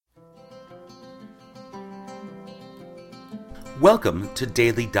Welcome to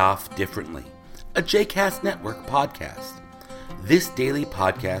Daily Daf Differently, a JCast Network podcast. This daily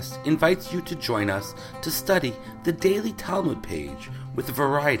podcast invites you to join us to study the daily Talmud page with a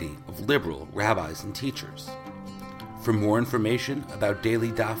variety of liberal rabbis and teachers. For more information about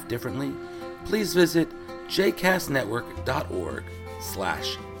Daily Daf Differently, please visit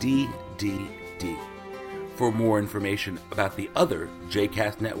jcastnetwork.org/DDD. For more information about the other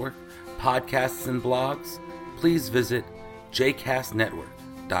JCast Network podcasts and blogs, please visit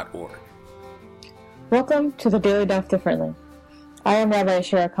jcastnetwork.org. Welcome to the Daily Daf Differently. I am Rabbi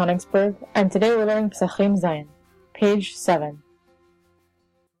Shira Koningsberg, and today we're learning Pesachim Zayin, page 7.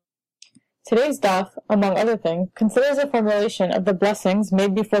 Today's daf, among other things, considers a formulation of the blessings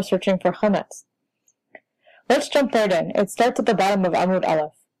made before searching for chametz. Let's jump right in. It starts at the bottom of Amud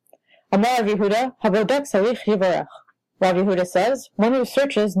Aleph. Amar Rav Yehuda, Habodek Sarich Yivarech. Rav Yehuda says, one who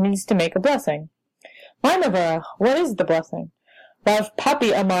searches needs to make a blessing. Ma Mevarech, what is the blessing? Rav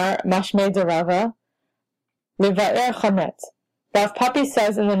Papi Amar Mashmei de Rava, Levaer Chametz. Rav Papi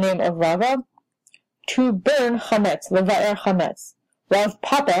says in the name of Rava, to burn chametz, Levaer Chametz. Rav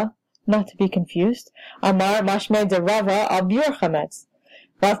Papa, not to be confused, Amar Mashmei de Rava Albur Chametz.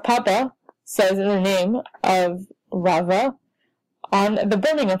 Rav Papa says in the name of Rava, on the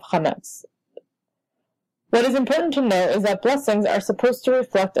burning of chametz. What is important to know is that blessings are supposed to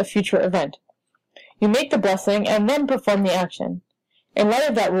reflect a future event. You make the blessing and then perform the action. In light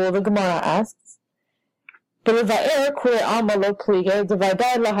of that rule, the Gemara asks, with the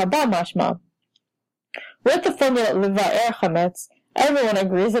formula Levaer Chametz, everyone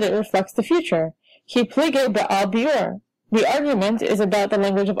agrees that it reflects the future. Ki plige be'al biur. The argument is about the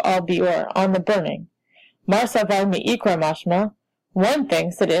language of al biur, on the burning. Mar savar mi'ikra mashma. One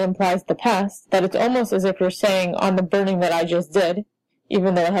thinks that it implies the past, that it's almost as if you're saying on the burning that I just did,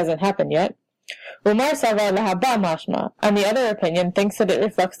 even though it hasn't happened yet. Umar savar lahaba mashma, and the other opinion thinks that it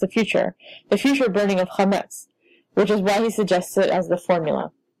reflects the future burning of chametz, which is why he suggests it as the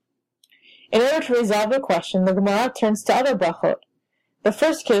formula. In order to resolve the question, the Gemara turns to other brachot. The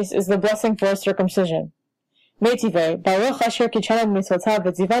first case is the blessing for circumcision. Meitivei, baruch asher kichanu mitzvotav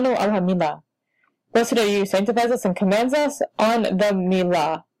v'tzivanu al hamilah. Blessed are you who sanctifies us and commands us on the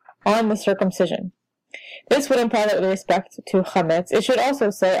milah, on the circumcision. This would imply that with respect to chametz, it should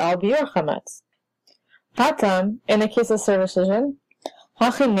also say al biur chametz. Hatam, in the case of circumcision,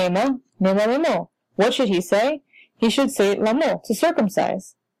 hachin nema lamo. What should he say? He should say lamo, to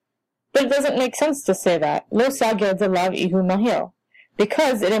circumcise. But it doesn't make sense to say that, lo sagir delav ihu mahil,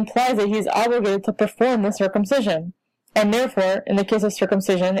 because it implies that he is obligated to perform the circumcision, and therefore, in the case of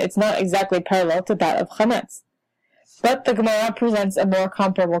circumcision, it's not exactly parallel to that of chametz. But the Gemara presents a more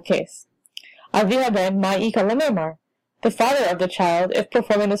comparable case. Avi haben ma'ika lememar. The father of the child, if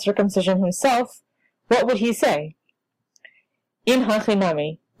performing the circumcision himself, what would he say? In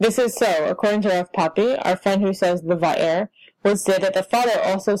hachinami. This is so, according to Rav Papi, our friend who says levaer, would say that the father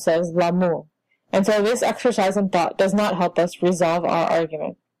also says lamu. And so this exercise in thought does not help us resolve our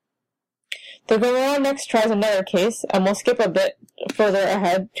argument. The Gemara next tries another case, and we'll skip a bit further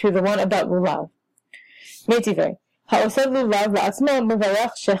ahead to the one about lulav. Meitivei. Ha'osed lulav la'atzmo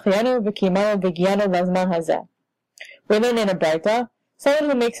mevarech shechianu v'kimanu v'giyanu lazman hazeh. We learn in a Braita, someone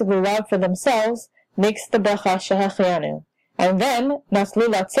who makes a lulav for themselves makes the bracha shechianu, and then naslu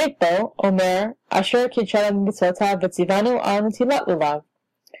latzepo omer asher kichanu mitzvotav v'tzivanu al netilat lulav.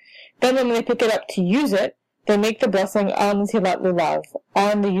 Then when they pick it up to use it, they make the blessing al netilat lulav,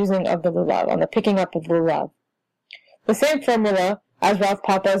 on the using of the lulav, on the picking up of the lulav. The same formula as Rav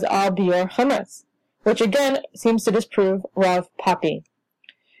Papa's al biur chametz, which again seems to disprove Rav Papi.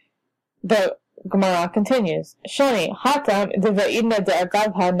 The Gemara continues, Shani, hatam deve'idna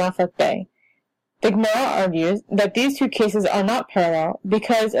de'agavha nafat bey. The Gemara argues that these two cases are not parallel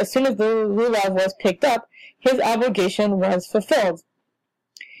because as soon as the lulav was picked up, his obligation was fulfilled.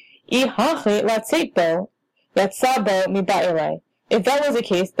 If that was the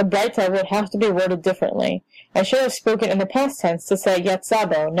case, the Braita would have to be worded differently, and should have spoken in the past tense to say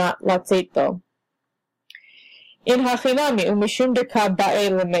yatzabo, not latzeito. In hachinami umishum deka ba'e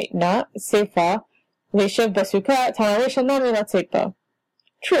lemeitna sefa leshev basuka tanaresha nami latzeito.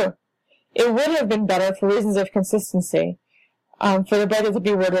 True. It would have been better for reasons of consistency, for the Braita to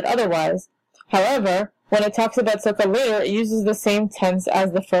be worded otherwise. However, when it talks about sukkah later, it uses the same tense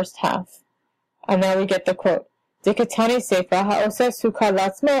as the first half. And now we get the quote. Dikatani sefa ha'oseh sukkah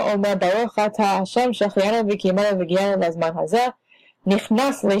latzmo omer baruch ata Hashem shechianu v'kimanu v'giyanu lazman hazeh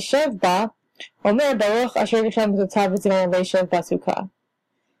nichnas leshev ba omer baruch asher kishan b'totav v'tzivanu leshev basukkah.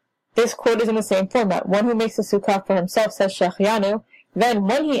 This quote is in the same format. One who makes a sukkah for himself says shechianu, then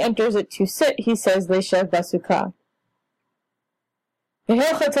when he enters it to sit, he says leshev basukkah.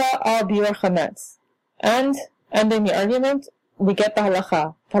 V'hilchata al biur chametz. And, ending the argument, we get the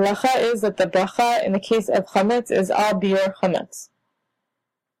halacha. The halacha is that the bracha in the case of chametz is al biur chametz.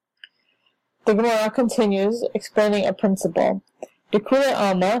 The Gemara continues explaining a principle. Dekule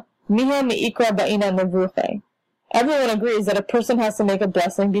alma, miha mi'ikra ba'ina mevruche. Everyone agrees that a person has to make a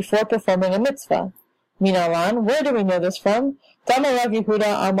blessing before performing a mitzvah. Minalan, where do we know this from? Dama Rav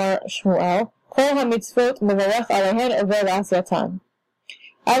Yehuda Amar Shmuel, kol ha-mitzvot mevarech alehen over la'asyatan.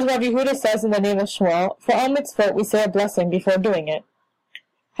 As Rav Yehuda says in the name of Shmuel, for all mitzvot we say a blessing before doing it.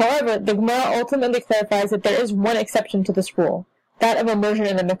 However, the Gemara ultimately clarifies that there is one exception to this rule, that of immersion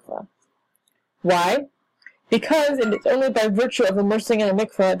in a mikveh. Why? Because it is only by virtue of immersing in a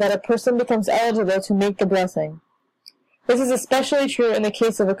mikveh that a person becomes eligible to make the blessing. This is especially true in the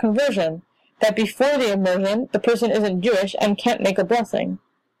case of a conversion, that before the immersion, the person isn't Jewish and can't make a blessing.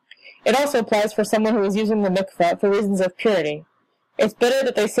 It also applies for someone who is using the mikveh for reasons of purity. It's better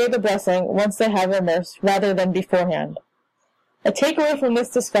that they say the blessing once they have immersed rather than beforehand. A takeaway from this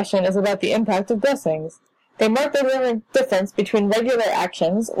discussion is about the impact of blessings. They mark the difference between regular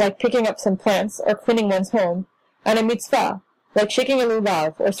actions, like picking up some plants or cleaning one's home, and a mitzvah, like shaking a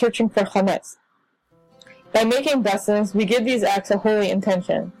lulav or searching for chametz. By making blessings, we give these acts a holy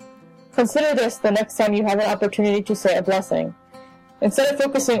intention. Consider this the next time you have an opportunity to say a blessing. Instead of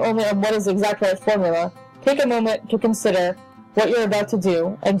focusing only on what is the exact right formula, take a moment to consider what you're about to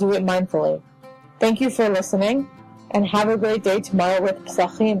do and do it mindfully. Thank you for listening, and have a great day tomorrow with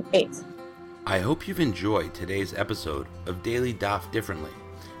Pesachim 8. I hope you've enjoyed today's episode of Daily Daf Differently,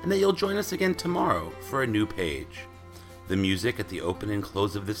 and that you'll join us again tomorrow for a new page. The music at the open and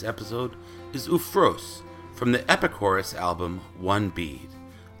close of this episode is Ufros from the Epichorus album One Bead,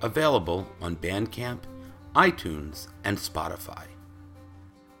 available on Bandcamp, iTunes, and Spotify.